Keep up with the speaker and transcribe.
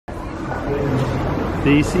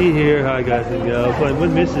DC here. Hi guys and gals. I'm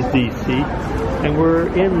with Mrs. DC and we're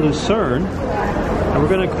in Lucerne and we're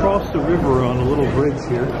going to cross the river on a little bridge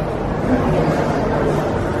here.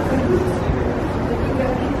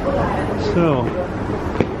 So,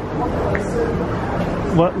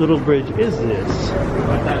 what little bridge is this?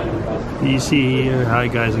 DC here. Hi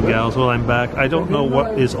guys and gals. Well, I'm back. I don't know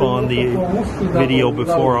what is on the video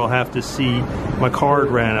before. I'll have to see. My card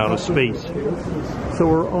ran out of space. So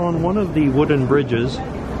we're on one of the wooden bridges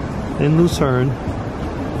in Lucerne.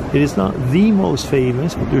 It is not the most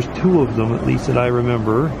famous, but there's two of them at least that I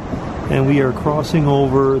remember. And we are crossing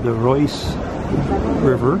over the Royce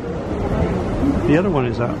River. The other one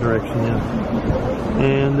is that direction, yeah.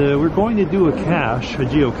 And we're going to do a cache, a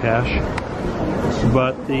geocache.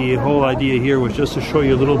 But the whole idea here was just to show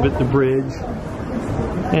you a little bit the bridge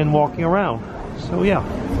and walking around. So yeah.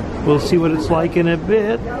 We'll see what it's like in a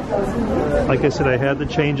bit. Like I said, I had to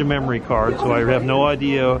change a memory card, so I have no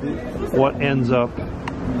idea what ends up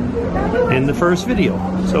in the first video.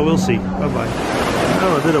 So we'll see. Bye-bye.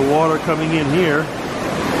 Oh, a bit of water coming in here.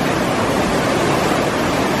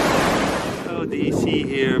 Oh, DC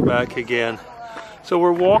here, back again. So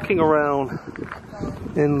we're walking around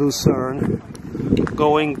in Lucerne,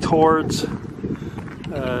 going towards,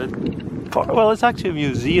 well, it's actually a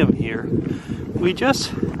museum here. We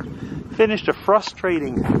just finished a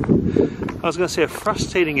frustrating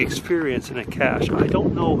experience in a cache. I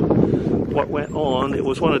don't know what went on. It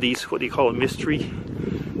was one of these, what do you call it, mystery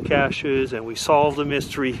caches, and we solved the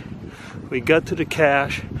mystery. We got to the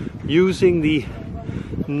cache using the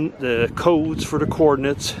codes for the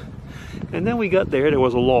coordinates, and then we got there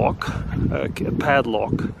was a lock, a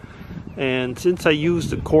padlock, and since I used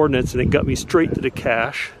the coordinates and it got me straight to the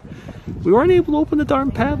cache, we weren't able to open the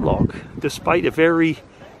darn padlock despite a very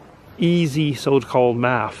easy so-called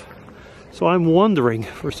math. So I'm wondering,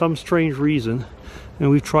 for some strange reason, and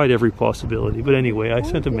we've tried every possibility, but anyway, I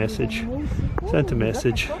sent a message.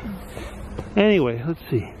 Anyway, let's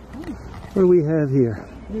see. What do we have here?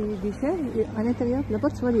 Oh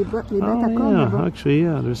yeah, actually,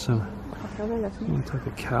 yeah, there's some type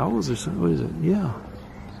of cows or something. What is it? Yeah.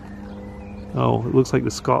 Oh, it looks like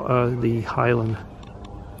the Highland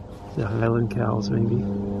cows, maybe.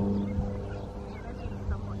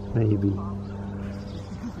 Maybe.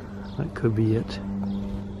 That could be it.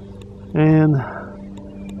 And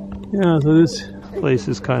yeah, so this place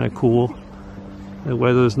is kind of cool. The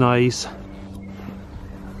weather's nice.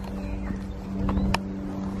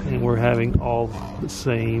 And we're having all the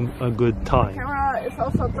same a good time.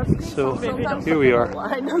 So here we are.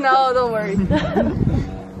 No, don't worry.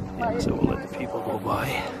 Yeah, so we'll let the people go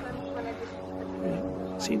by.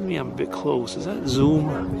 It seems to me I'm a bit close. Is that zoom?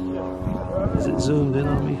 Is it zoomed in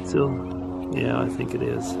on me still? Yeah, I think it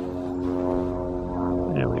is.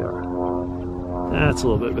 There we are. That's a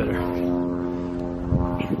little bit better.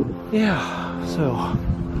 Yeah, so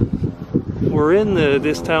we're in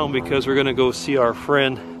this town because we're going to go see our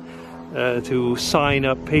friend to sign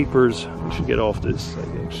up papers. We should get off this,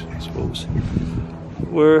 I suppose.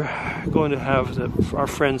 We're going to have our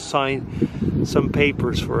friend sign some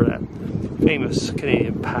papers for that famous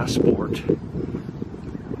Canadian passport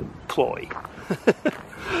ploy.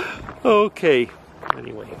 Okay,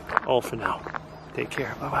 anyway, all for now. Take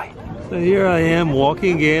care, bye-bye. So here I am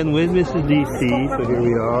walking again with Mrs. DC. So here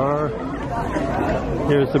we are.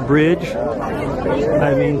 There's the bridge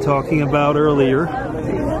I've been talking about earlier.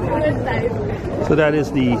 So that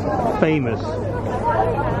is the famous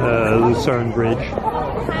Lucerne Bridge.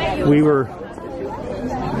 We were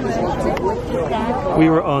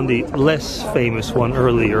on the less famous one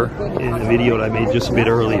earlier in the video that I made just a bit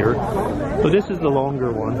earlier. So this is the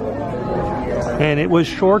longer one, and it was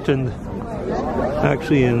shortened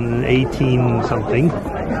actually in 18 something.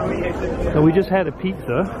 And we just had a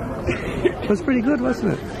pizza. It was pretty good,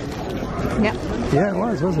 wasn't it? Yeah. Yeah, it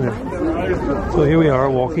was, wasn't it? So here we are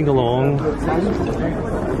walking along,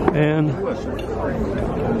 and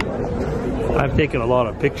I've taken a lot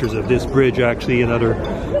of pictures of this bridge actually in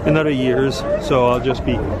other years, so I'll just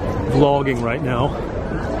be vlogging right now.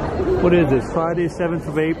 What is this? Friday, 7th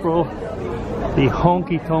of April, the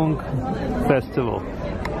Honky Tonk Festival.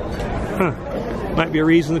 Huh. Might be a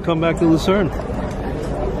reason to come back to Lucerne.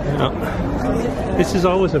 Yeah. This is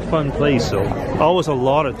always a fun place, though. Always a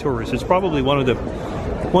lot of tourists. It's probably one of the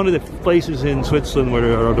places in Switzerland where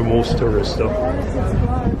there are the most tourists, though.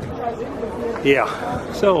 Yeah.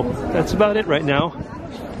 So that's about it right now.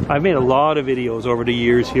 I've made a lot of videos over the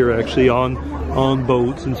years here, actually, on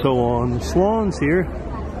boats and so on. Swans here.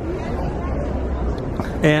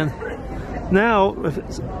 And now,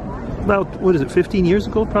 about, what is it, 15 years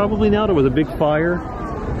ago probably now, there was a big fire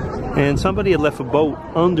And somebody had left a boat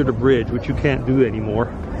under the bridge, which you can't do anymore.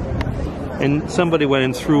 And somebody went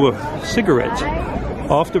and threw a cigarette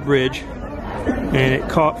off the bridge, and it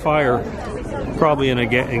caught fire, probably in a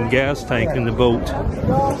gas tank in the boat.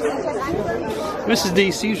 Mrs.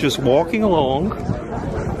 DC is just walking along.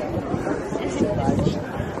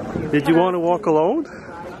 Did you want to walk alone?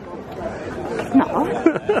 No,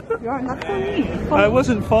 you're not following me. I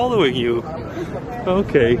wasn't following you.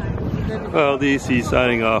 Okay. Well, DC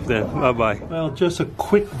signing off then. Bye-bye. Well, just a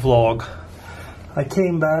quick vlog. I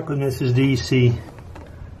came back with Mrs. DC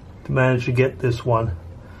to manage to get this one,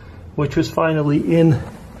 which was finally in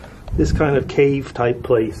this kind of cave type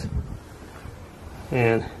place.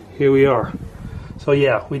 And here we are. So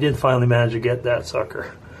yeah, we did finally manage to get that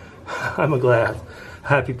sucker. I'm a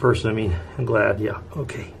happy person. I mean, I'm glad, yeah.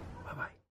 Okay.